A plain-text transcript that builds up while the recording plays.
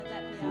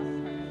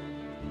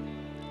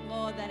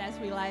that as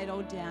we lay it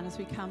all down, as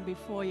we come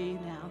before you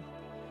now,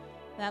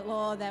 that,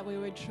 Lord, that we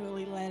would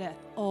truly let it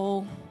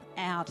all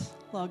out,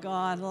 Lord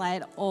God, lay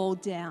it all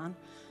down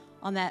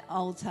on that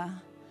altar.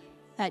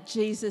 That,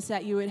 Jesus,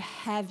 that you would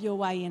have your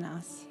way in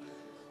us.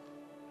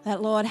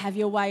 That, Lord, have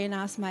your way in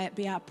us. May it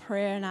be our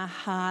prayer and our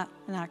heart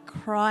and our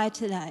cry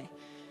today,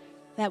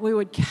 that we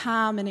would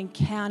come and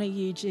encounter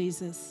you,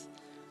 Jesus.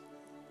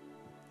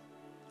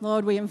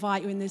 Lord, we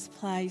invite you in this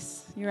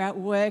place. You're at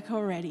work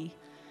already.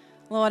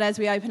 Lord, as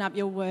we open up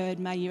your word,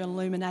 may you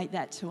illuminate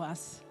that to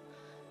us,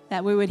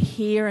 that we would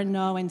hear and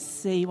know and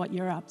see what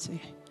you're up to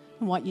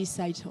and what you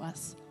say to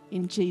us.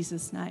 In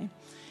Jesus' name.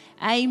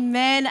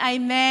 Amen,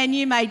 amen.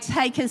 You may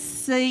take a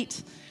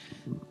seat.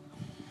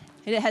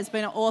 It has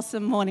been an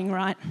awesome morning,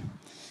 right?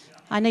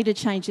 I need to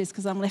change this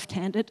because I'm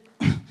left-handed.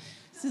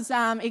 This is,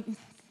 have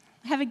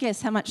a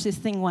guess how much this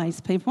thing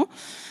weighs, people.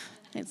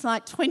 It's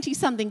like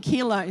 20-something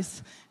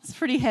kilos. It's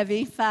pretty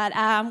heavy, but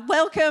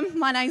welcome.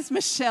 My name's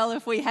Michelle,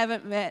 if we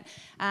haven't met.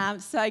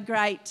 So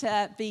great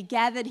to be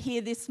gathered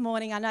here this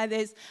morning. I know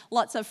there's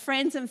lots of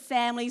friends and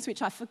families,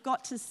 which I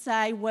forgot to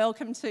say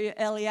welcome to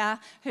earlier,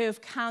 who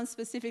have come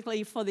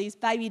specifically for these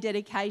baby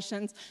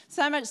dedications.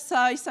 So much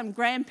so, some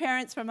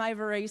grandparents from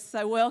over east.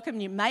 So welcome.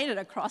 You made it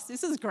across.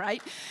 This is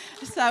great.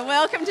 So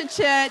welcome to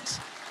church.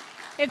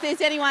 If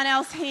there's anyone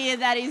else here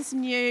that is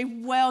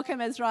new, welcome.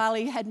 As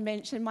Riley had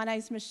mentioned, my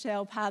name's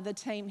Michelle, part of the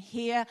team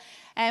here.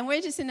 And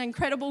we're just in an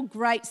incredible,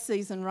 great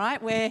season,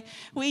 right? Where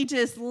we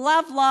just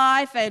love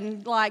life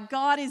and like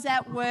God is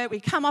at work. We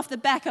come off the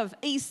back of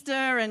Easter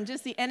and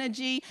just the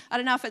energy. I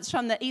don't know if it's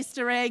from the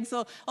Easter eggs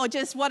or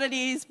just what it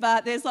is,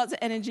 but there's lots of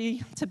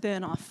energy to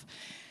burn off.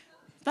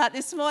 But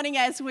this morning,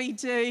 as we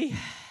do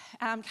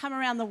come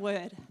around the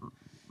Word,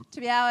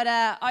 to be able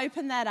to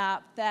open that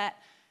up, that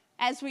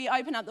as we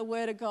open up the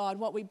Word of God,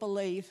 what we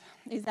believe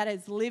is that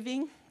it's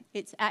living,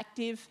 it's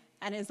active,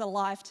 and is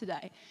alive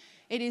today.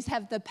 It is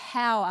have the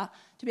power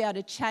to be able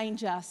to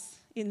change us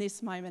in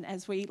this moment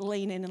as we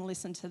lean in and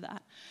listen to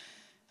that.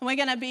 And we're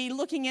going to be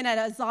looking in at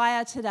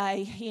Isaiah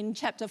today in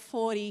chapter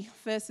 40,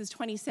 verses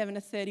 27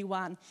 to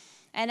 31.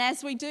 And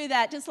as we do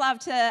that, just love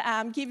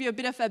to give you a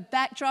bit of a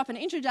backdrop, an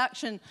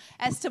introduction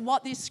as to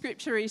what this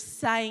scripture is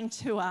saying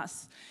to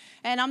us.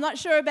 And I'm not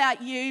sure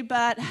about you,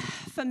 but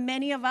for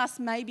many of us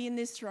maybe in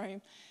this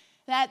room,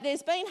 that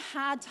there's been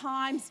hard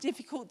times,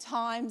 difficult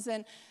times,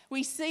 and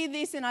we see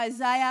this in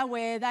Isaiah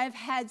where they've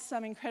had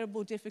some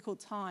incredible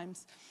difficult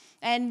times.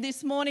 And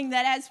this morning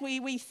that as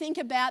we think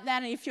about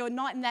that, and if you're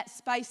not in that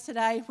space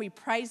today, we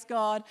praise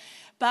God.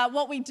 But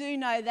what we do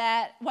know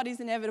that what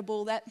is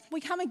inevitable, that we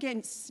come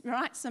against,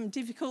 right, some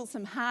difficult,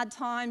 some hard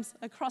times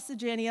across the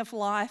journey of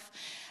life.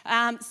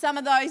 Some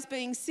of those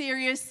being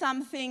serious,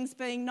 some things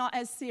being not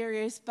as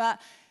serious,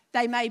 but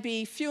they may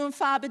be few and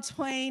far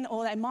between,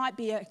 or they might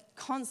be a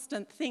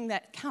constant thing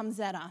that comes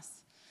at us.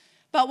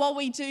 But what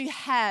we do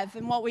have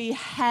and what we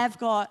have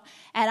got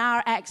at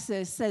our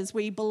access as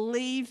we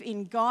believe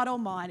in God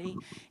Almighty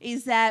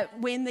is that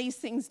when these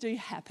things do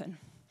happen,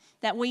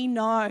 that we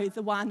know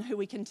the one who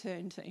we can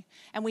turn to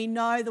and we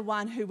know the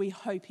one who we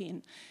hope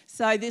in.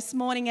 So this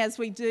morning as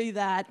we do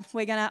that,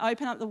 we're going to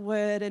open up the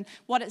Word, and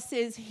what it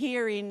says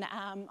here in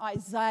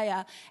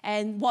Isaiah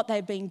and what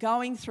they've been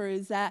going through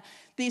is that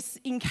this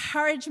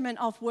encouragement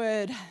of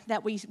Word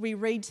that we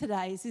read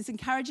today is this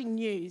encouraging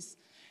news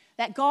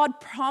that God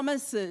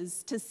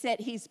promises to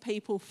set his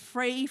people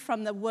free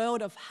from the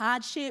world of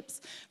hardships,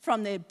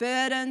 from their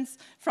burdens,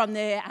 from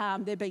their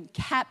being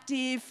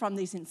captive, from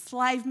these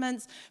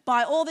enslavements,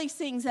 by all these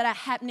things that are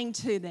happening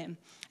to them.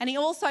 And he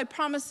also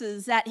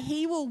promises that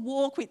he will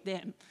walk with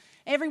them.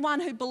 Everyone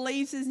who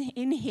believes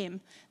in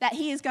him, that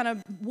he is going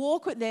to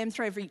walk with them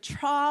through every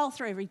trial,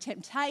 through every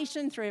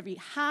temptation, through every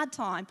hard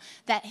time,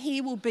 that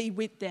he will be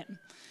with them.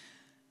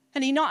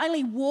 And he not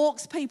only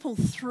walks people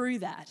through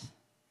that,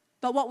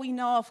 but what we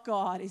know of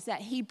God is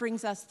that he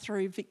brings us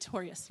through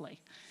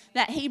victoriously.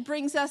 That he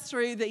brings us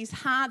through these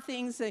hard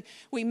things that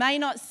we may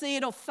not see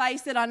it or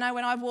face it. I know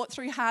when I've walked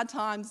through hard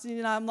times,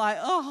 I'm like,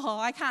 oh,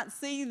 I can't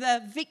see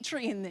the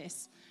victory in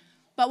this.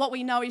 But what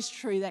we know is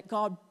true, that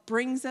God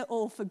brings it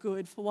all for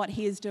good for what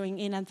he is doing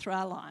in and through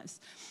our lives.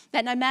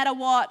 That no matter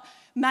what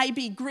may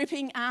be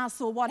gripping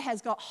us or what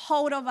has got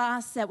hold of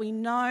us, that we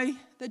know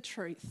the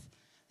truth.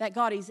 That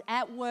God is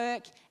at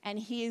work and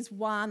he is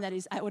one that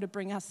is able to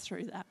bring us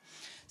through that.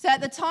 So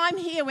at the time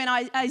here when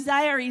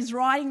Isaiah is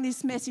writing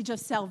this message of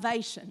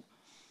salvation,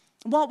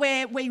 what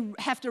we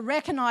have to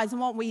recognize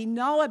and what we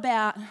know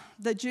about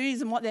the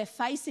Jews and what they're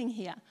facing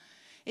here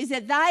is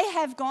that they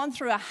have gone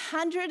through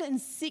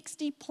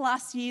 160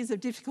 plus years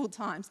of difficult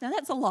times. Now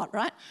that's a lot,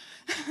 right?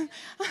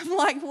 I'm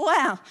like,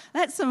 wow,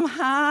 that's some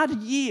hard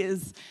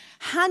years.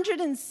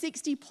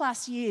 160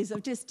 plus years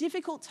of just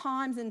difficult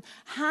times and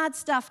hard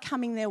stuff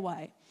coming their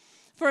way.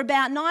 For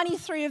about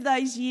 93 of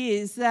those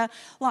years,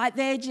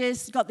 they're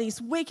just got this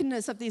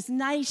wickedness of this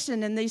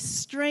nation and this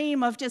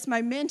stream of just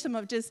momentum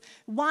of just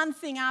one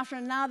thing after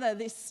another,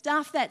 this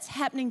stuff that's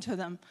happening to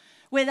them,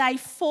 where they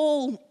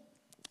fall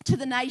to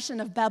the nation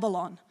of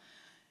Babylon.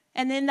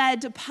 And then they had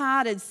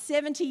departed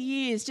 70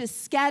 years,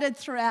 just scattered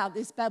throughout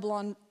this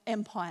Babylon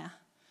empire.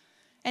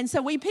 And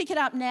so we pick it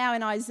up now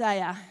in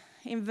Isaiah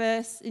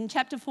in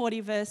chapter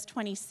 40, verse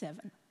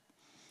 27.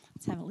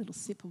 Let's have a little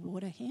sip of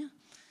water here.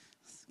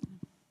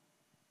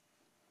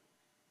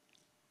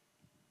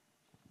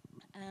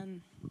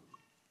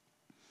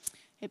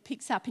 It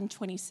picks up in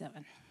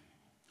 27.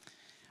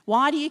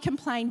 Why do you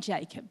complain,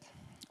 Jacob?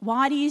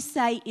 Why do you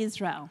say,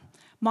 Israel?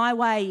 My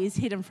way is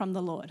hidden from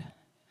the Lord.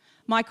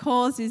 My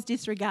cause is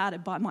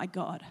disregarded by my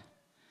God.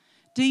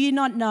 Do you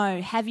not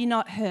know? Have you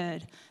not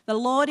heard? The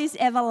Lord is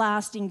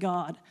everlasting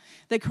God,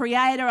 the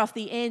creator of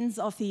the ends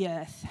of the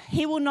earth.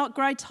 He will not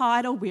grow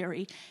tired or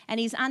weary, and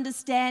his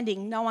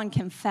understanding no one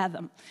can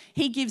fathom.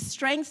 He gives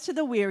strength to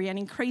the weary and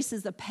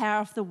increases the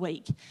power of the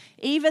weak.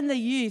 Even the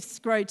youths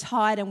grow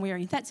tired and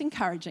weary. That's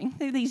encouraging.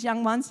 They're these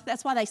young ones.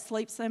 That's why they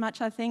sleep so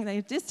much, I think.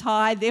 They're just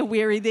tired, they're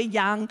weary, they're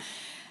young.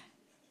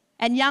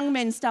 And young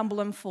men stumble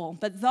and fall.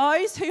 But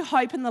those who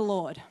hope in the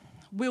Lord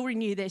will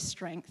renew their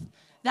strength.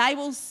 They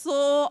will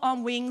soar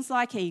on wings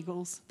like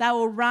eagles. They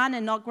will run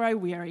and not grow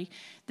weary.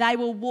 They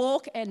will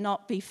walk and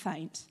not be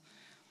faint.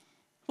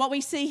 What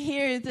we see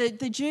here is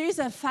the Jews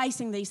are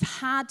facing these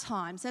hard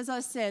times. As I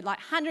said, like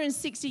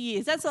 160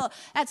 years. That's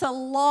a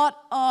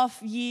lot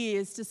of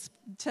years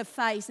to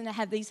face and to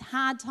have these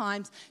hard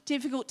times,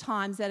 difficult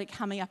times that are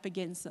coming up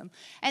against them.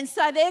 And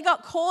so they've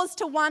got cause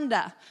to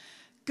wonder,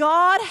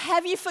 God,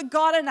 have you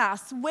forgotten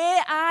us?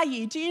 Where are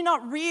you? Do you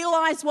not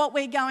realize what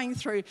we're going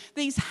through?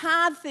 These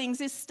hard things,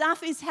 this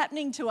stuff is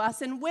happening to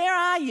us, and where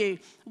are you?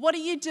 What are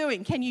you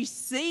doing? Can you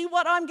see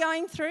what I'm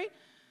going through?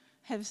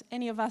 Have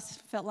any of us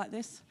felt like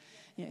this?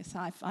 Yes,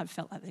 I've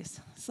felt like this.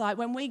 It's like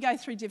when we go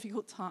through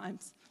difficult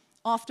times,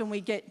 often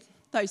we get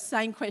those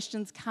same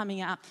questions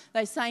coming up,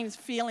 those same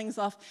feelings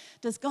of,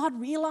 does God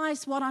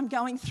realize what I'm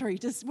going through?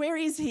 Where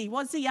is he?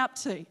 What's he up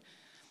to?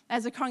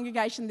 As a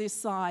congregation this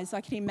size,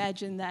 I can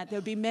imagine that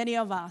there'll be many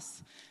of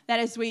us that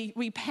as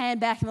we pan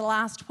back in the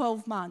last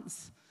 12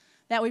 months,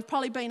 that we've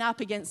probably been up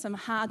against some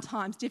hard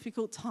times,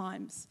 difficult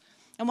times.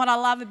 And what I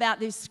love about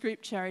this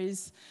scripture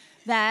is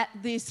that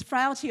this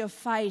frailty of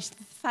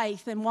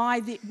faith and why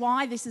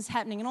this is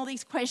happening and all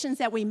these questions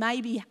that we may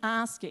be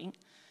asking,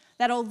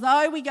 that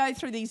although we go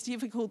through these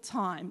difficult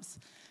times,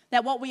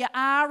 that what we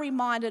are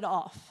reminded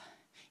of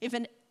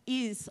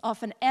is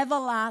of an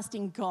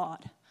everlasting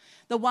God,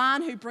 the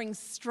one who brings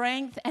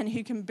strength and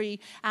who can be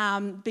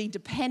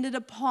depended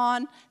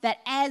upon, that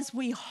as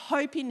we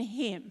hope in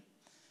him,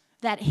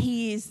 that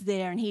he is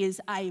there and he is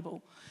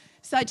able.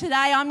 So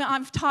today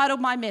I've titled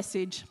my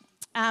message,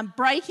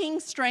 Breaking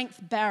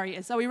Strength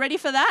Barriers. Are we ready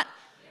for that?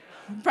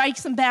 Yeah. Break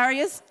some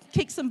barriers,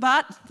 kick some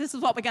butt. This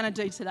is what we're going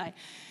to do today.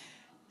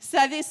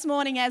 So this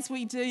morning as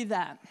we do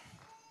that,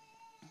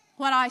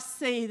 what I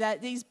see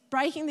that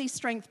breaking these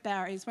strength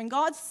barriers, when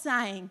God's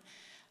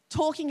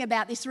talking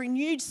about this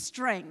renewed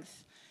strength,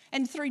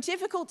 and through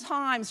difficult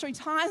times, through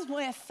times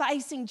where we're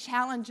facing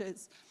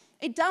challenges,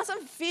 it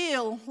doesn't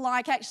feel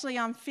like actually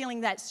I'm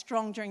feeling that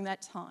strong during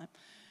that time.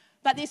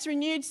 But this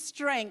renewed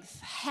strength,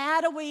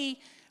 how do we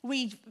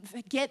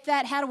get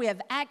that? How do we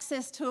have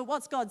access to it?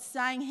 What's God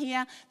saying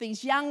here?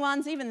 These young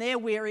ones, even they're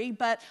weary,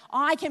 but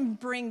I can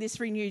bring this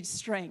renewed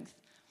strength.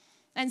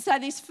 And so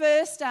this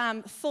first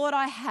thought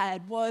I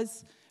had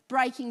was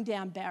breaking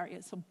down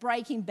barriers or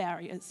breaking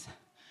barriers.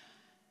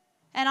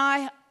 And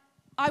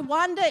I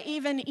wonder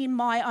even in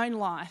my own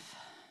life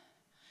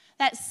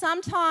that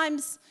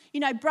sometimes,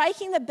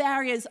 breaking the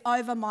barriers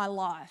over my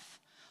life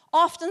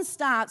often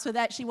starts with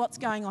actually what's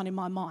going on in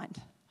my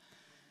mind.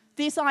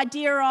 This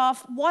idea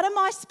of what am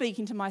I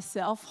speaking to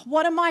myself?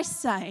 What am I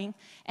saying?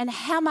 And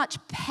how much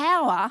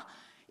power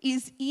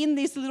is in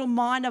this little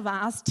mind of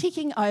ours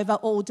ticking over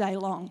all day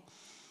long.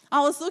 I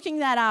was looking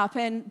that up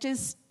and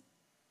just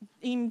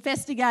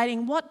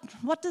investigating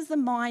what does the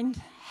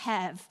mind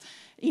have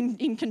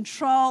in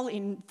control,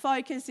 in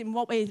focus, in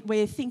what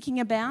we're thinking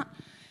about.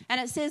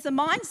 And it says the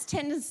mind's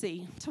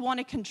tendency to want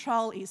to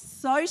control is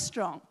so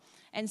strong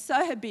and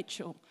so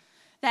habitual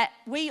that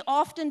we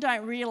often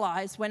don't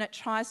realise when it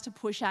tries to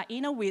push our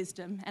inner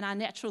wisdom and our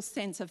natural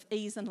sense of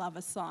ease and love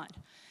aside.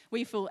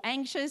 We feel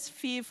anxious,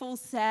 fearful,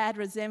 sad,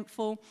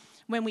 resentful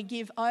when we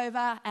give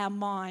over our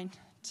mind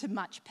to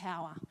much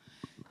power.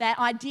 That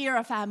idea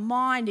of our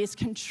mind is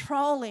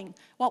controlling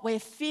what we're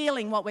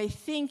feeling, what we're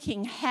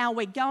thinking, how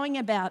we're going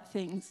about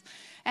things.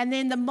 And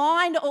then the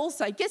mind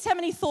also, guess how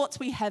many thoughts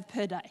we have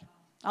per day?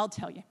 I'll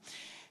tell you.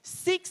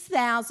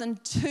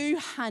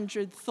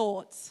 6,200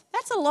 thoughts.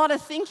 That's a lot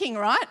of thinking,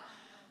 right?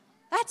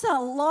 That's a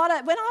lot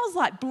of, when I was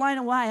like blown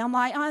away, I'm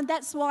like, oh,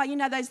 that's why,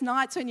 those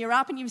nights when you're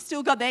up and you've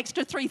still got the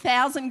extra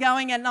 3,000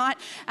 going at night.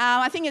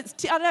 I think I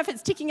don't know if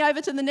it's ticking over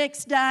to the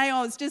next day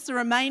or it's just the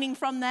remaining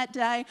from that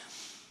day.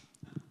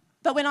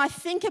 But when I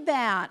think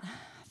about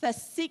the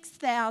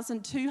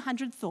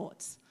 6,200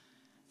 thoughts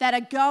that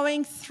are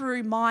going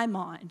through my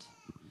mind,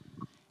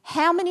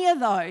 how many of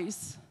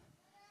those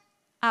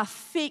are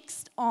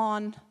fixed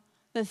on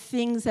the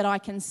things that I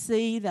can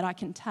see, that I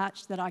can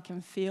touch, that I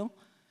can feel,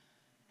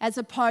 as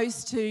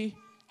opposed to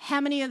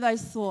how many of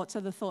those thoughts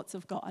are the thoughts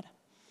of God?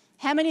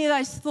 How many of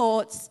those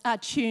thoughts are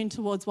tuned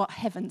towards what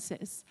heaven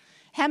says?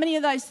 How many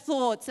of those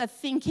thoughts are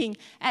thinking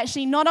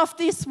actually not of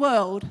this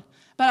world,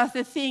 but of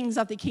the things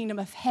of the kingdom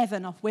of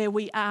heaven, of where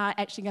we are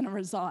actually going to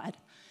reside?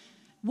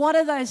 What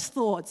are those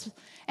thoughts?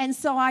 And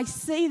so I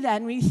see that,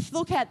 and we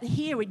look at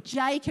here with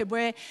Jacob,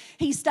 where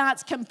he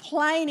starts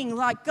complaining,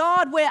 like,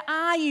 God, where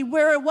are you?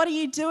 What are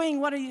you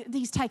doing?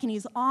 He's taking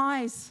his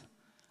eyes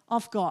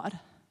off God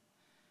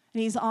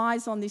and his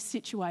eyes on this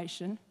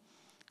situation,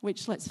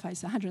 which, let's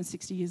face it,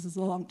 160 years is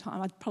a long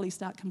time. I'd probably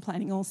start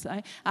complaining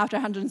also after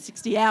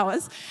 160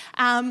 hours.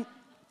 That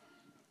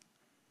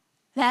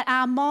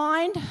our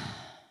mind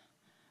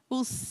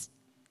will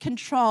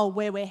control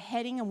where we're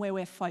heading and where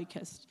we're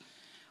focused,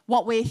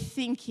 what we're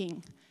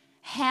thinking,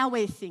 how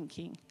we're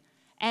thinking,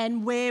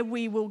 and where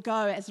we will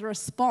go as a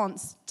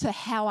response to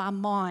how our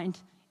mind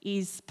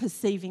is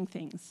perceiving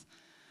things.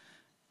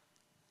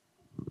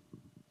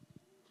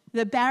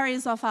 The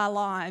barriers of our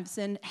lives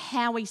and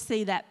how we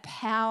see that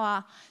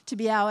power to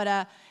be able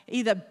to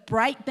either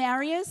break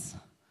barriers,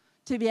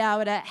 to be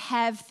able to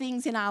have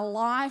things in our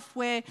life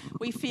where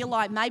we feel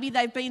like maybe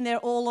they've been there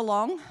all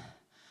along,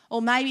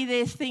 or maybe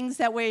they're things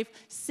that we've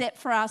set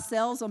for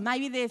ourselves, or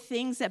maybe they're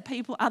things that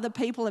other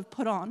people have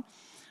put on.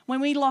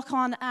 When we lock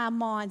on our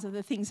minds of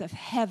the things of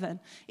heaven,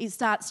 it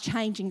starts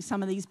changing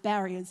some of these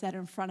barriers that are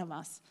in front of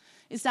us.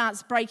 It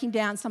starts breaking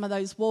down some of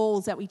those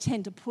walls that we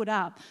tend to put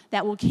up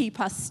that will keep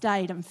us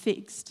stayed and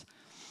fixed.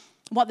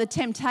 What the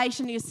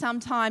temptation is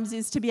sometimes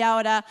is to be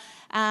able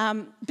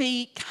to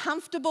be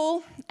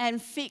comfortable and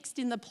fixed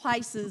in the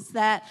places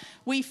that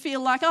we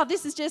feel like, oh,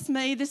 this is just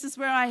me, this is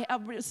where I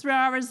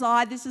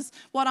reside, this is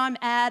what I'm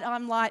at,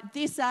 I'm like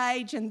this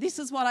age and this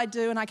is what I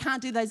do and I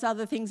can't do those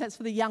other things, that's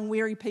for the young,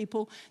 weary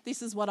people,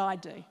 this is what I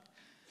do.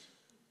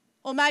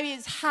 Or maybe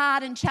it's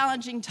hard and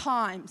challenging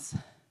times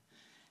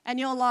and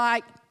you're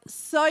like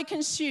so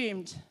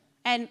consumed,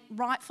 and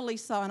rightfully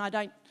so, and I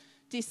don't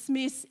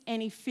dismiss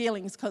any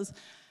feelings, because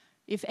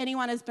if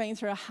anyone has been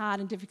through a hard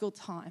and difficult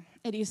time,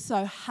 it is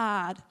so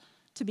hard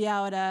to be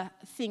able to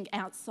think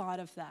outside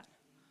of that.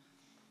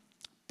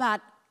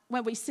 But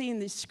what we see in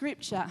this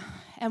scripture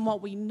and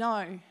what we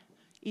know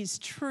is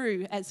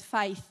true as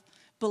faith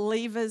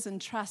believers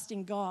and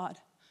trusting God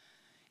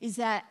is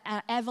that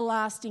our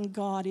everlasting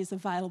God is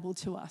available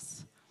to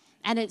us.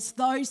 And it's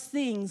those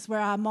things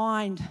where our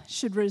mind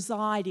should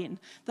reside in.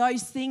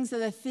 Those things are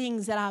the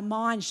things that our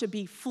mind should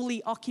be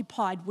fully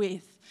occupied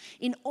with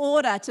in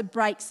order to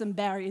break some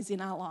barriers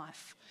in our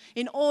life,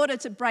 in order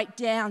to break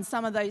down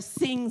some of those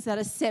things that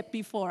are set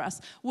before us,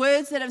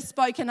 words that have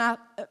spoken up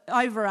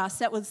over us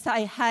that would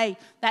say, hey,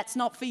 that's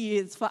not for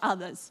you, it's for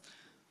others.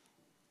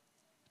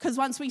 Because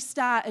once we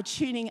start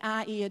attuning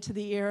our ear to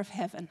the ear of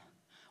heaven,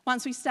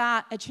 once we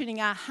start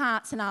attuning our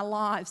hearts and our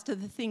lives to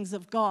the things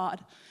of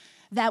God,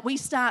 that we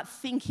start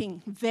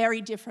thinking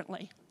very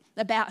differently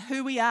about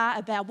who we are,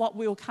 about what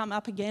we'll come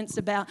up against,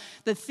 about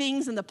the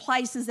things and the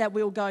places that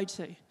we'll go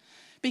to.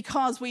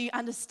 Because we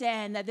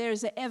understand that there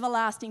is an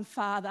everlasting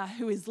Father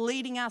who is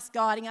leading us,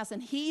 guiding us,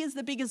 and He is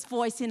the biggest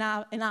voice in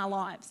our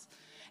lives.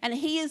 And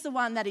He is the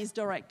one that is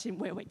directing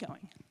where we're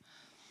going.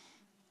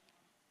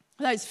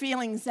 Those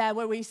feelings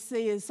where we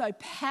see is so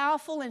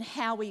powerful in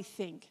how we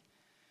think.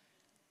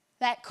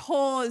 That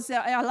cause,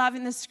 I love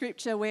in the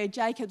scripture where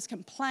Jacob's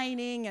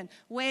complaining and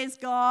where's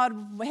God?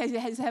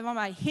 Have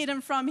I hidden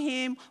from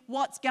Him?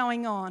 What's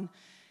going on?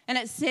 And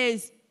it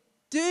says,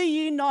 do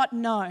you not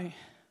know? And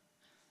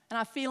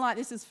I feel like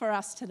this is for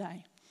us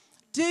today.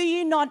 Do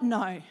you not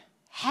know?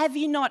 Have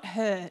you not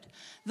heard?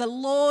 The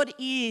Lord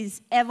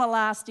is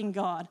everlasting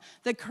God,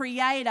 the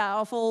creator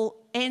of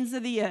all ends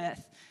of the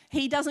earth.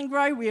 He doesn't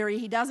grow weary.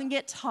 He doesn't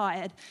get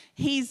tired.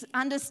 He's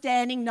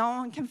understanding no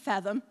one can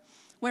fathom.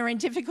 We're in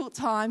difficult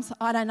times.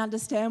 I don't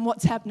understand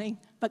what's happening,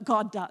 but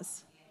God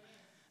does.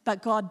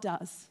 But God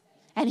does.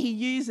 And He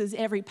uses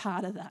every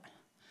part of that.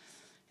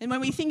 And when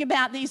we think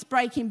about these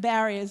breaking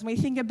barriers, we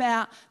think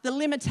about the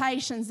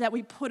limitations that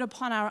we put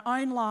upon our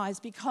own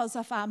lives because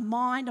of our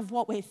mind, of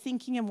what we're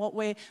thinking and what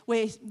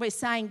we're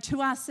saying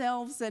to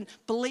ourselves and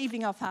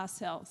believing of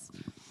ourselves.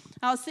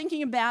 I was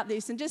thinking about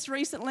this, and just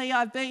recently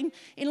I've been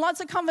in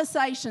lots of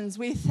conversations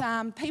with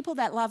people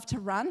that love to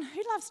run.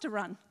 Who loves to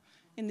run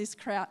in this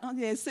crowd? Oh,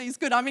 yeah, see, it's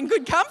good. I'm in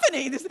good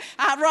company.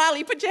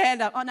 Riley, put your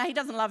hand up. Oh, no, he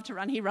doesn't love to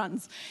run. He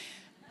runs.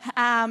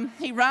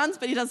 He runs,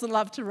 but he doesn't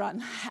love to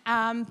run.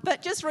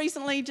 But just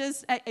recently,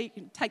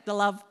 take the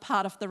love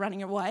part of the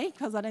running away,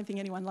 because I don't think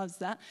anyone loves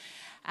that.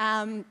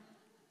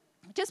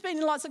 Just been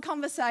in lots of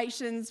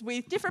conversations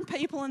with different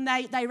people, and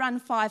they run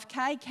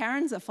 5K.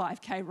 Karen's a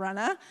 5K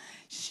runner.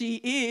 She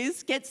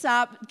gets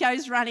up,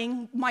 goes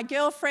running. My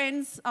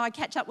girlfriends, I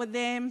catch up with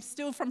them,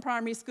 still from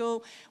primary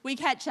school. We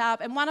catch up,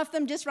 and one of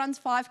them just runs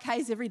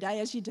 5Ks every day,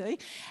 as you do.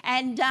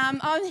 And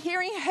I'm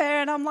hearing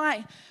her, and I'm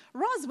like,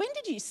 Roz, when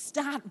did you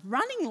start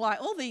running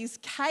like all these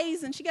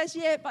Ks? And she goes,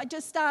 yeah, I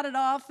just started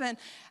off, and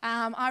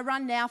I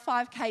run now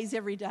 5Ks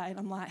every day. And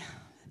I'm like,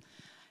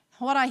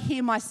 what I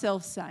hear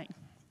myself saying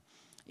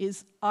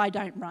is, I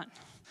don't run.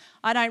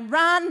 I don't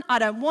run. I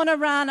don't want to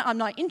run. I'm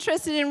not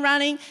interested in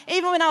running.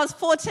 Even when I was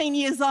 14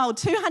 years old,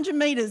 200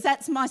 metres,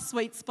 that's my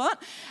sweet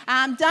spot.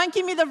 Don't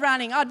give me the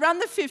running. I'd run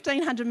the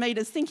 1,500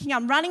 metres thinking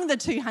I'm running the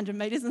 200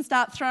 metres and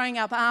start throwing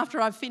up after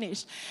I've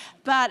finished.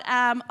 But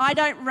I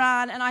don't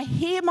run, and I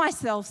hear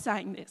myself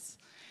saying this.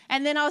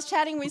 And then I was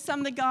chatting with some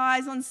of the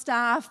guys on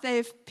staff.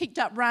 They've picked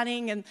up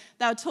running, and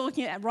they were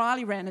talking.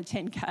 Riley ran a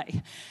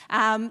 10K,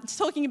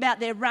 talking about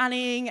their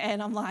running,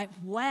 and I'm like,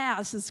 wow,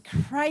 this is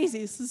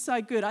crazy. This is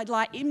so good. I'd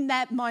like, in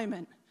that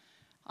moment,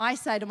 I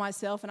say to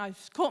myself, and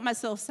I've caught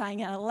myself saying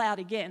it aloud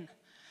again,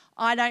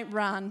 I don't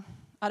run.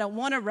 I don't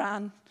want to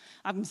run.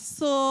 I'm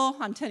sore.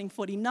 I'm turning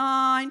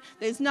 49.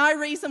 There's no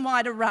reason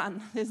why to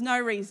run. There's no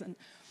reason.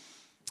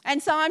 And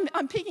so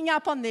I'm picking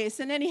up on this,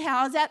 and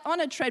anyhow, I was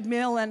on a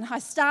treadmill, and I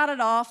started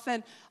off,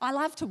 and I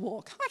love to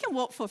walk. I can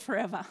walk for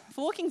forever.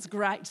 Walking's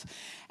great.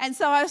 And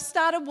so I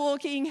started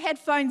walking,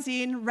 headphones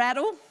in,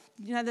 Rattle.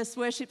 You know this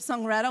worship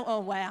song, Rattle? Oh,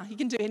 wow. You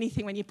can do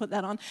anything when you put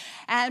that on.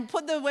 And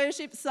put the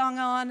worship song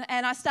on,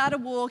 and I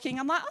started walking.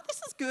 I'm like, oh,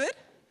 this is good.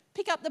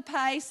 Pick up the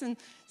pace and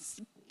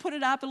put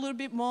it up a little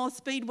bit more.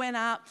 Speed went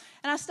up.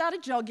 And I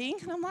started jogging,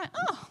 and I'm like,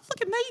 oh,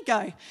 look at me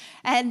go.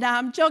 And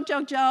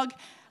jog.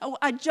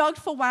 I jogged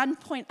for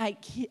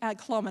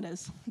 1.8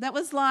 kilometres. That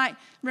was like,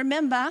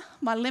 remember,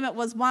 my limit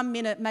was 1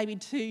 minute, maybe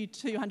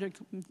 200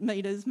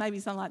 metres, maybe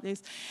something like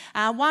this.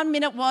 1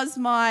 minute was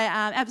my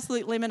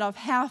absolute limit of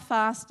how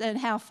fast and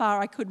how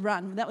far I could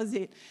run. That was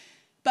it.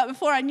 But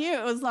before I knew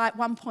it was like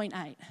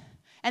 1.8.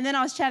 And then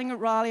I was chatting with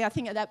Riley, I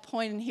think at that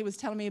point, and he was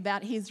telling me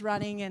about his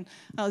running, and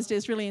I was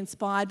just really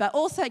inspired. But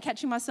also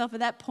catching myself at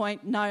that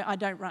point, no, I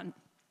don't run.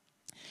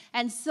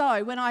 And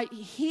so when I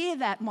hear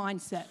that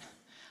mindset,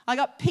 I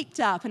got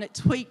picked up, and it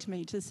tweaked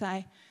me to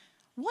say,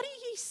 what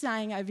are you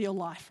saying over your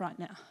life right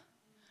now?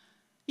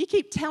 You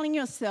keep telling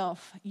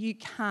yourself you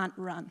can't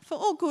run for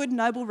all good,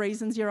 noble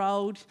reasons. You're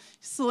old,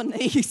 sore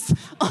knees,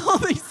 all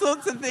these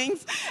sorts of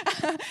things.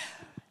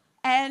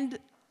 And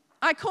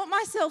I caught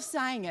myself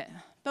saying it.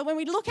 But when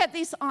we look at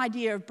this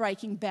idea of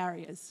breaking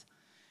barriers,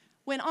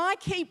 when I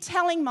keep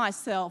telling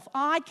myself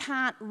I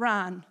can't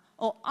run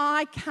or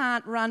I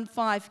can't run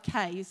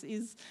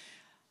 5Ks,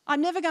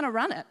 I'm never going to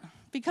run it.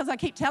 Because I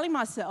keep telling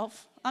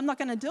myself I'm not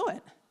going to do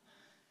it.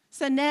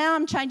 So now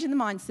I'm changing the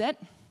mindset.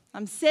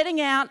 I'm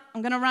setting out,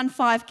 I'm going to run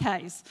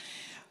 5Ks.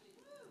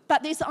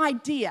 But this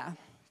idea,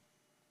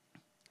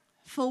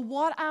 for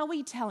what are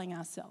we telling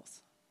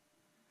ourselves?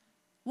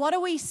 What are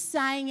we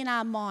saying in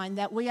our mind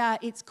that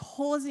it's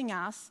causing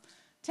us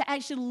to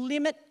actually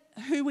limit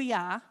who we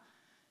are,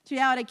 to be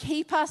able to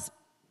keep us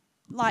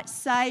like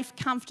safe,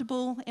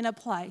 comfortable in a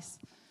place?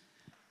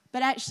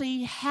 But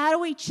actually, how do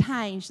we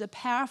change the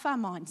power of our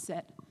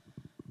mindset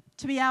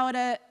to be able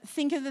to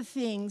think of the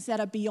things that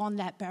are beyond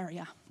that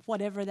barrier,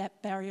 whatever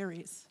that barrier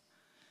is?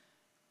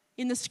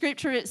 In the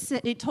scripture,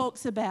 it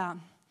talks about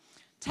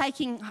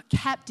taking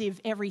captive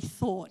every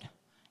thought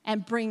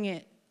and bring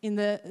it in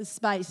the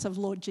space of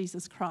Lord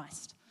Jesus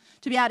Christ.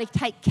 To be able to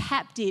take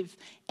captive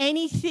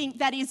anything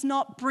that is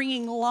not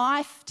bringing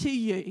life to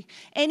you,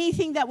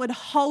 anything that would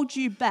hold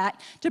you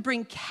back, to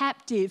bring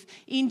captive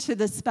into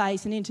the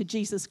space and into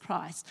Jesus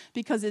Christ,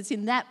 because it's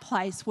in that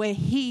place where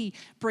He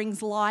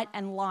brings light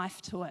and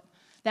life to it,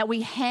 that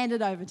we hand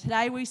it over.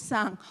 Today we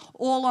sung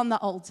all on the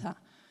altar.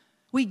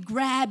 We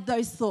grab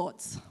those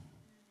thoughts.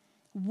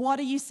 What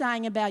are you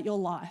saying about your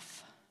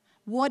life?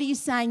 What are you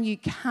saying you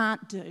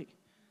can't do?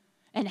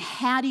 And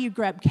how do you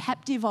grab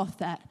captive off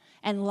that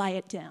and lay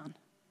it down?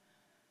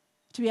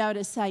 To be able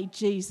to say,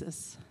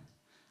 Jesus,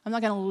 I'm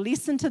not going to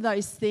listen to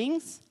those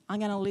things. I'm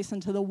going to listen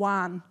to the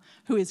one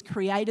who has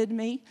created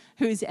me,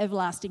 who is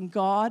everlasting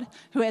God,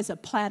 who has a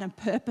plan and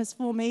purpose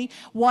for me.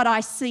 What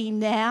I see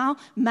now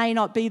may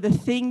not be the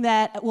thing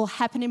that will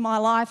happen in my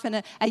life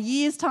in a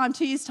year's time,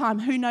 2 years' time.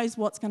 Who knows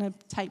what's going to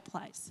take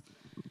place?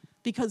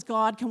 Because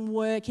God can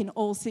work in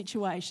all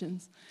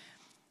situations.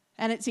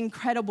 And it's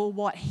incredible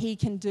what He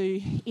can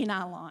do in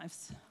our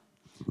lives.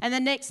 And the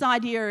next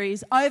idea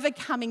is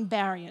overcoming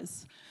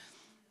barriers.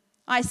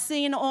 I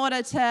see in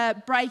order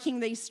to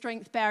breaking these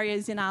strength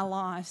barriers in our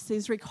lives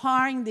is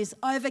requiring this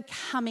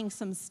overcoming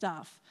some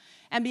stuff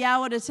and be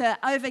able to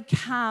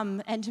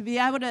overcome and to be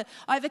able to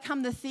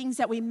overcome the things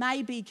that we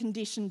may be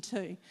conditioned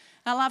to.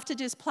 I'd love to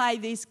just play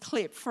this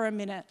clip for a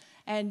minute,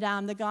 and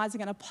the guys are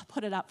going to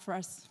put it up for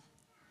us.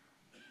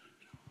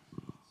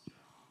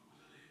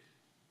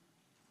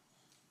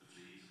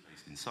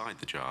 Inside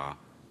the jar,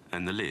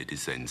 and the lid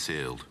is then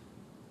sealed.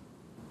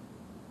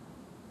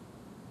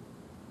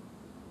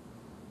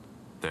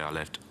 They are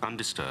left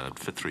undisturbed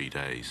for 3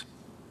 days.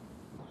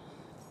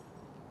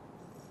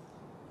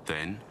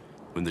 Then,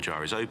 when the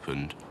jar is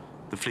opened,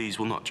 the fleas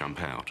will not jump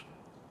out.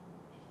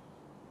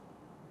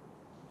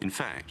 In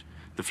fact,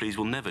 the fleas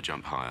will never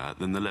jump higher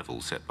than the level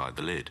set by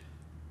the lid.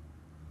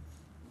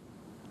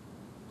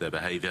 Their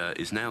behaviour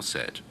is now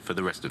set for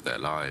the rest of their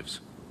lives.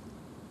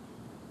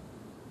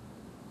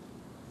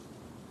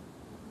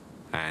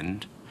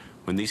 And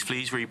when these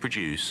fleas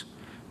reproduce,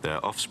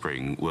 their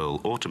offspring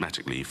will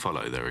automatically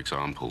follow their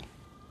example.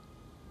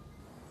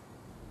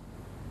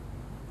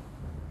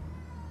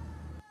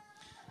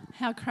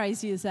 How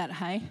crazy is that,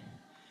 hey?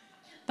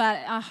 But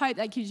I hope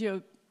that gives you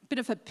a bit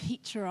of a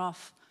picture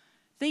of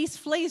these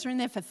fleas are in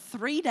there for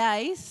 3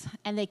 days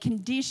and they're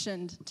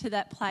conditioned to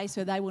that place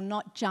where they will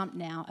not jump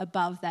now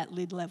above that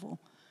lid level.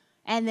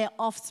 And their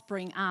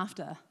offspring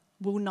after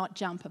will not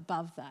jump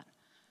above that.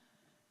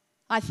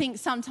 I think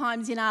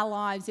sometimes in our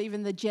lives,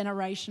 even the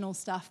generational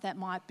stuff that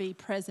might be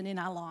present in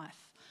our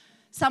life,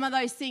 some of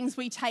those things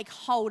we take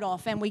hold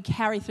of and we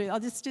carry through. Oh,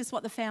 this is just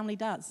what the family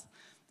does.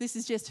 This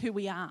is just who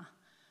we are.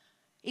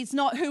 It's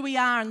not who we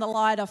are in the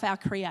light of our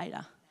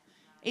Creator.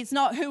 It's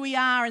not who we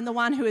are in the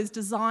one who has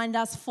designed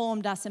us,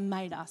 formed us, and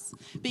made us.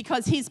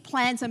 Because his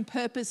plans and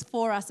purpose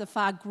for us are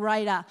far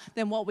greater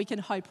than what we can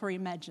hope or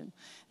imagine.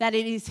 That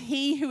it is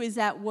he who is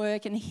at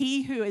work and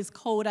he who has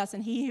called us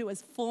and he who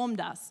has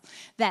formed us,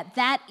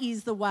 that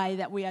is the way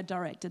that we are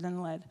directed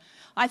and led.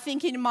 I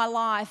think in my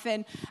life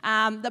and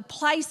the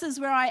places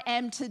where I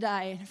am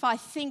today, if I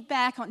think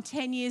back on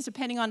 10 years,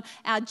 depending on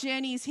our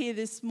journeys here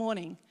this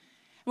morning,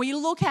 when you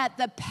look at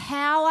the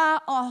power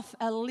of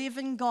a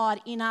living God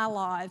in our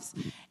lives,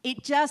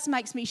 it just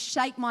makes me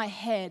shake my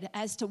head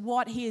as to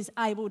what he is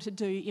able to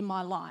do in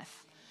my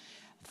life.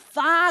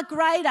 Far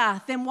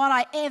greater than what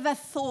I ever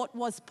thought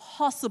was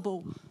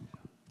possible.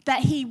 That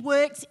he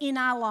works in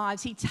our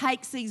lives. He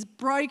takes these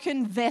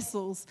broken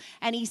vessels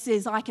and he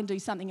says, I can do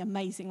something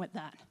amazing with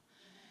that.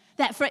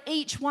 That for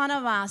each one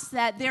of us,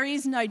 that there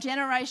is no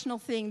generational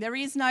thing, there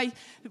is no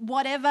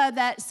whatever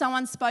that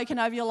someone's spoken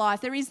over your life,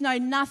 there is no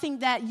nothing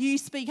that you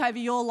speak over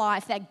your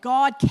life that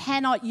God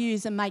cannot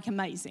use and make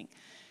amazing.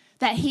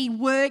 That he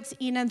works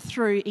in and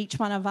through each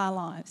one of our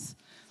lives.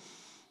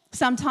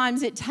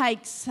 Sometimes it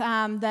takes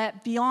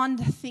that beyond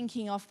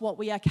thinking of what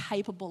we are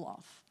capable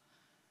of,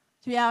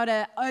 to be able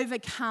to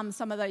overcome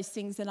some of those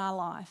things in our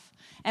life.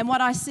 And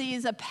what I see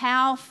is a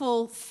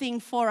powerful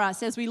thing for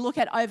us as we look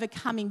at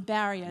overcoming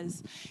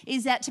barriers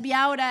is that to be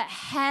able to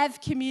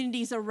have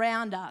communities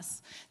around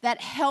us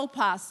that help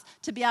us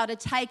to be able to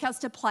take us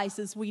to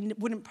places we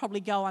wouldn't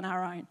probably go on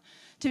our own.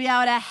 To be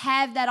able to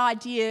have that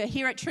idea.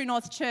 Here at True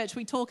North Church,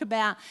 we talk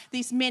about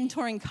this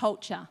mentoring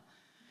culture,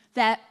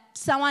 that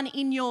someone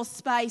in your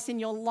space, in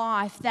your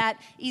life, that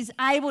is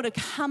able to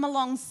come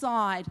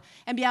alongside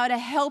and be able to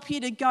help you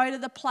to go to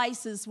the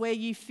places where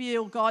you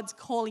feel God's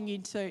calling you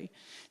to.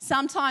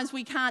 Sometimes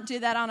we can't do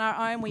that on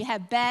our own. We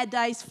have bad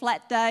days,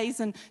 flat days,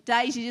 and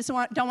days you just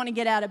don't want to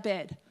get out of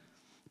bed.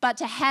 But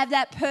to have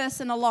that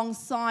person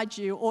alongside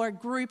you or a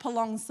group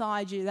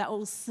alongside you that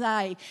will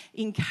say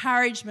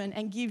encouragement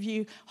and give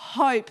you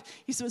hope.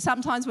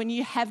 Sometimes when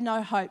you have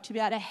no hope, to be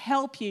able to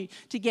help you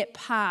to get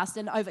past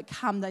and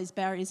overcome those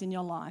barriers in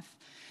your life.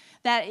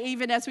 That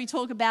even as we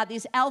talk about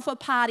this Alpha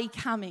Party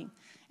coming,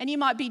 and you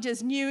might be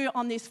just new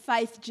on this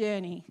faith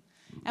journey,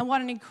 and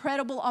what an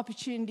incredible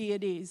opportunity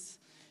it is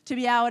to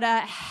be able to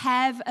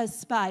have a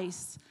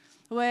space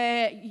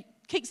where it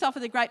kicks off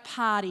with a great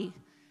party,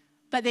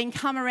 but then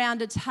come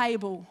around a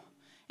table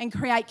and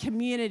create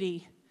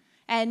community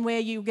and where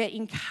you get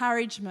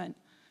encouragement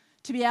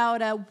to be able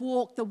to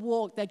walk the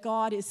walk that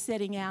God is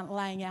setting out,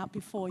 laying out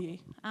before you.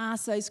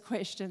 Ask those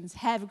questions,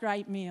 have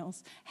great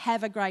meals,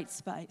 have a great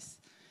space.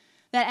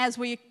 That as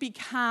we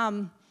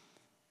become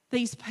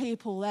these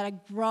people that are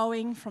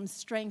growing from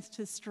strength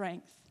to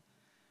strength,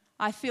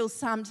 I feel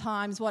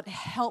sometimes what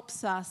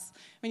helps us,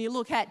 when you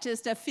look at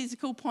just a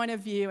physical point of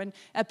view and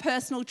a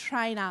personal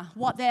trainer,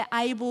 what they're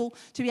able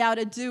to be able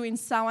to do in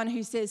someone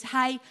who says,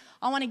 hey,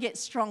 I want to get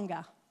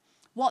stronger.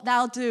 What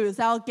they'll do is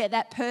they'll get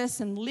that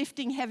person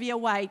lifting heavier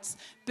weights,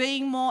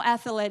 being more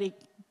athletic,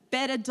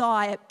 better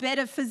diet,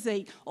 better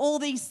physique, all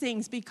these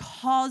things,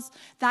 because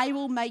they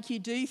will make you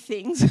do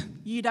things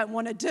you don't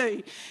want to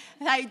do.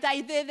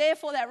 They're there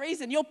for that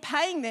reason. You're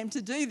paying them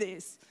to do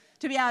this,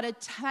 to be able to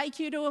take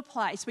you to a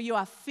place where you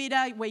are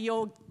fitter, where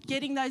you're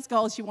getting those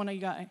goals you want to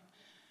go.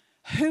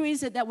 Who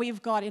is it that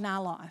we've got in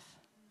our life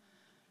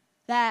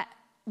that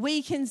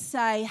we can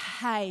say,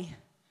 hey,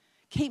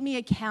 keep me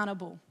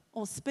accountable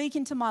or speak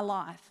into my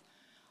life.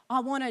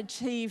 I want to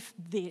achieve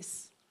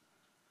this.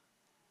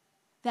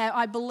 That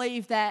I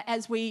believe that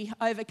as we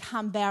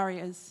overcome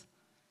barriers,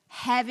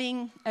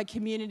 having a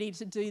community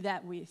to do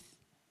that with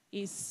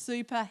is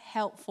super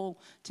helpful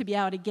to be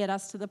able to get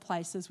us to the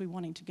places we're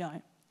wanting to go.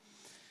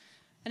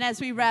 And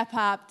as we wrap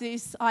up,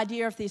 this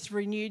idea of this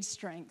renewed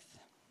strength.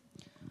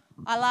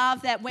 I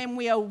love that when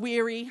we are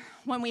weary,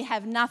 when we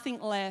have nothing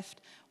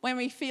left, when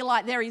we feel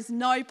like there is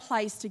no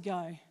place to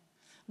go,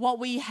 what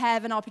we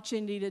have an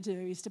opportunity to do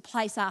is to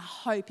place our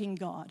hope in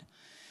God.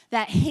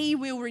 That he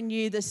will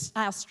renew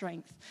our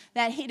strength.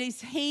 That it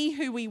is he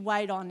who we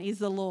wait on is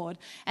the Lord.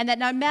 And that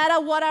no matter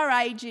what our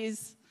age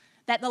is,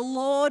 that the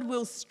Lord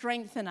will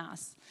strengthen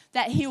us.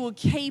 That he will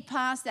keep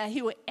us, that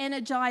he will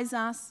energize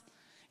us.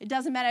 It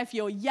doesn't matter if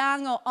you're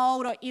young or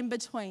old or in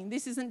between.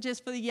 This isn't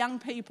just for the young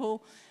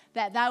people,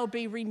 that they will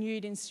be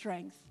renewed in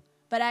strength.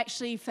 But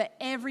actually for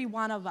every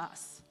one of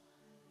us,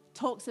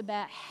 talks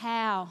about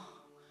how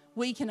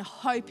we can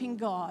hope in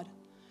God.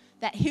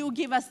 That he'll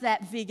give us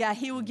that vigor,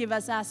 he will give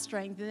us our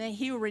strength, and then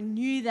he'll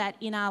renew that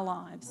in our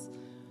lives.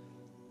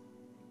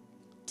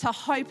 To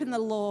hope in the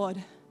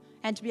Lord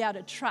and to be able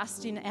to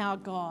trust in our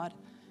God,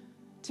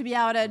 to be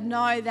able to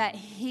know that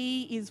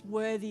He is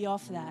worthy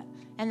of that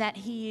and that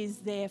He is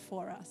there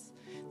for us.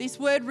 This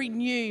word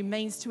renew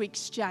means to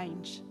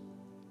exchange.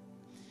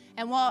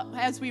 And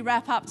as we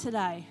wrap up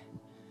today,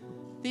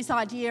 this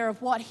idea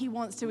of what He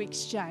wants to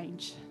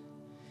exchange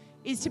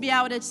is to be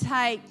able to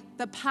take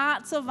the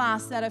parts of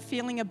us that are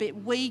feeling a bit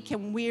weak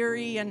and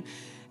weary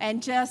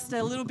and just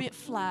a little bit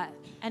flat,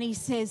 and He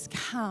says,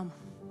 come,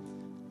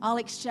 I'll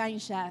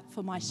exchange that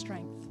for my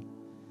strength.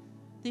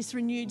 This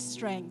renewed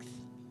strength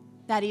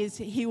that is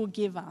He will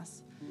give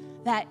us.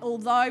 That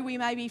although we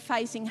may be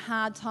facing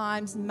hard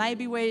times,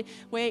 maybe we're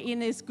in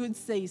this good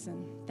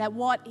season, that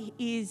what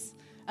is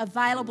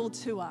available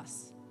to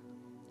us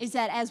is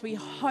that as we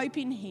hope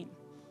in Him,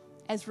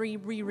 as we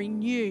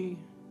renew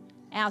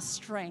our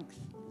strength,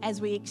 as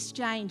we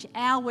exchange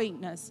our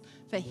weakness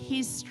for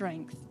His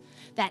strength,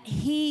 that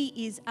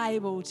He is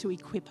able to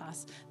equip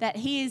us, that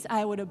He is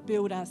able to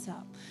build us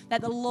up,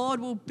 that the Lord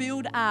will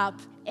build up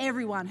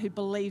everyone who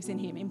believes in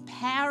Him,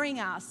 empowering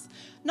us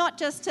not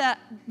just to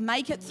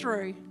make it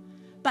through,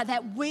 but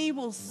that we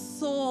will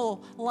soar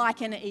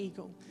like an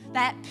eagle.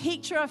 That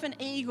picture of an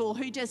eagle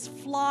who just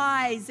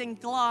flies and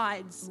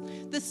glides.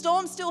 The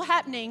storm's still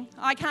happening.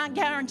 I can't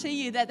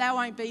guarantee you that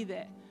won't be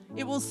there.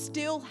 It will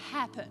still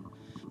happen.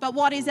 But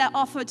what is our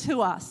offer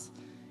to us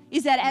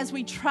is that as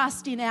we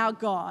trust in our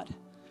God,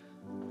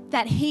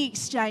 that He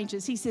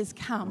exchanges. He says,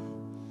 come,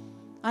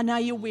 I know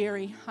you're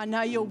weary. I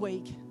know you're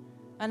weak.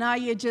 I know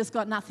you've just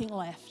got nothing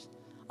left.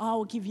 I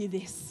will give you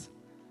this.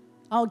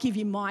 I'll give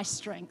you my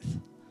strength.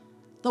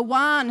 The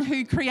one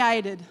who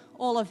created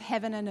all of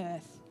heaven and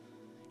earth.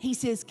 He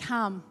says,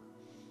 come,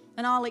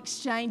 and I'll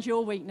exchange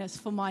your weakness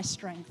for my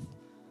strength.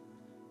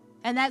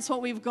 And that's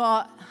what we've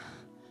got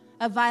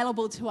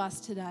available to us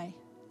today.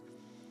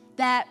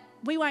 That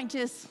we won't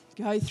just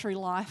go through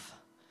life.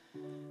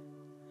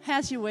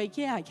 How's your week?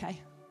 Yeah,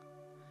 okay.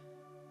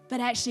 But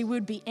actually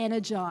we'd be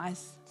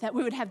energized, that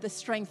we would have the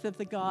strength of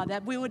the God,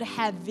 that we would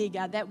have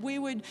vigor, that we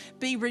would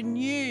be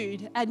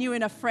renewed anew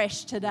and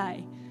afresh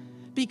today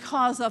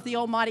because of the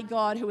Almighty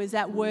God who is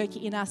at work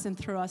in us and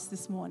through us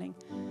this morning.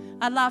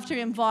 I'd love to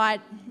invite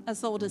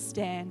us all to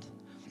stand.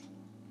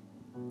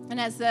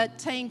 And as the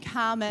team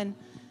come, and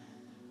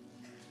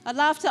I'd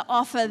love to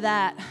offer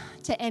that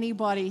to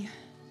anybody.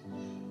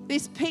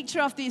 This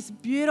picture of this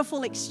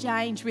beautiful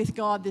exchange with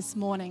God this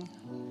morning.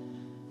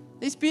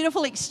 This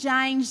beautiful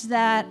exchange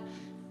that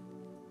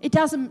it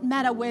doesn't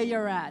matter where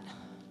you're at,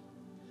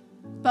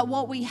 but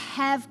what we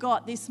have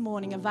got this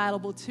morning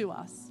available to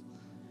us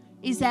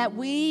is that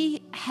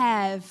we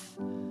have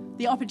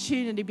the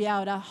opportunity to be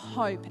able to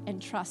hope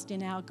and trust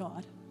in our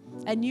God,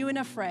 anew and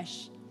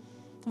afresh,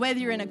 whether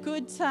you're in a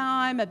good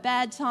time, a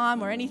bad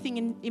time, or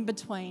anything in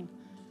between,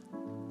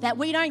 that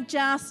we don't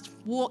just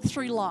walk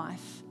through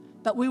life,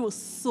 but we will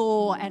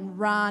soar and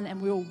run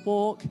and we will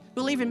walk.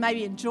 We'll even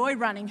maybe enjoy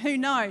running, who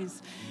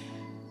knows?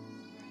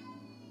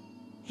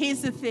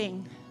 Here's the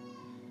thing,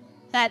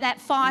 that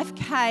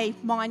 5K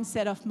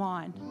mindset of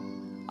mine,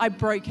 I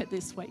broke it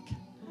this week.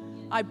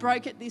 I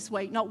broke it this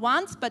week, not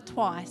once, but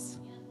twice.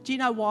 Do you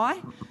know why?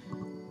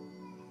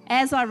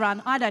 As I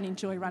run, I don't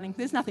enjoy running.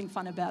 There's nothing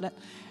fun about it.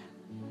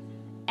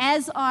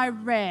 As I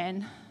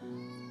ran,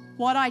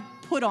 what I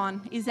put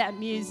on is that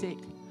music.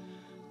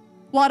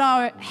 What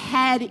I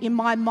had in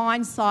my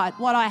mindset,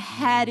 what I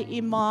had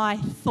in my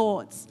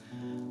thoughts.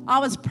 I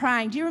was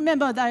praying. Do you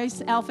remember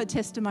those Alpha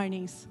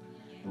testimonies?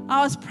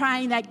 I was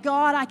praying that,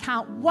 God, I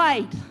can't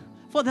wait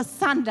for the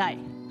Sunday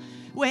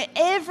where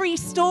every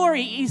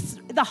story is,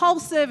 the whole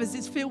service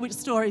is filled with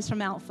stories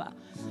from Alpha.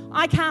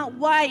 I can't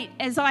wait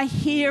as I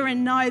hear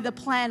and know the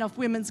plan of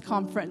Women's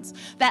Conference,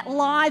 that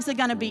lives are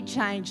going to be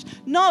changed,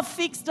 not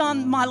fixed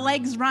on my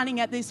legs running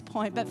at this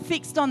point, but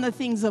fixed on the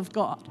things of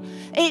God.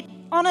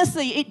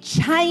 Honestly, it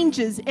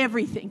changes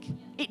everything.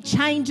 It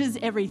changes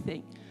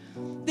everything.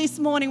 This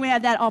morning we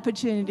had that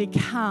opportunity to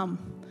come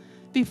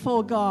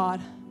before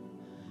God,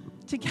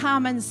 to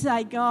come and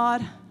say,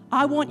 God,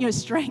 I want your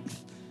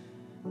strength.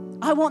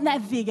 I want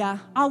that vigor.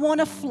 I want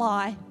to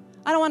fly.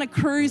 I don't want to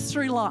cruise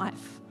through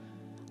life.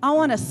 I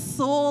want to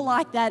soar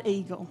like that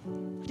eagle,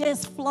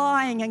 just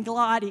flying and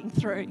gliding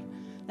through.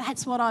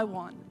 That's what I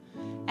want.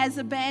 As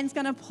the band's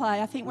going to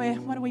play, I think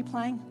what are we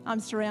playing? I'm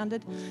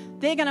surrounded.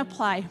 They're going to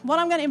play. What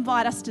I'm going to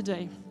invite us to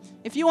do,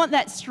 if you want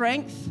that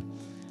strength,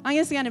 I'm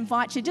just going to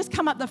invite you, just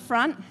come up the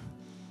front.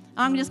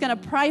 I'm just going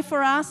to pray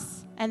for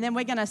us, and then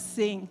we're going to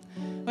sing.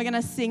 We're going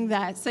to sing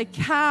that. So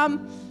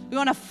come. You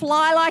want to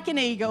fly like an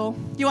eagle.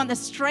 You want the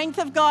strength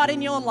of God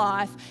in your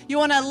life. You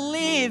want to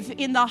live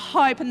in the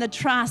hope and the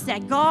trust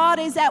that God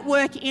is at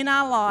work in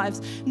our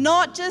lives,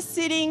 not just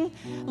sitting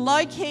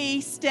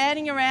low-key,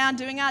 standing around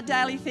doing our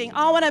daily thing.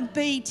 I want to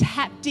be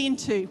tapped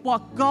into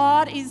what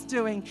God is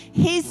doing,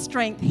 His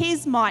strength,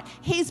 His might,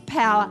 His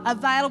power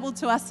available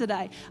to us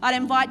today. I'd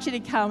invite you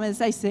to come as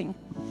they sing.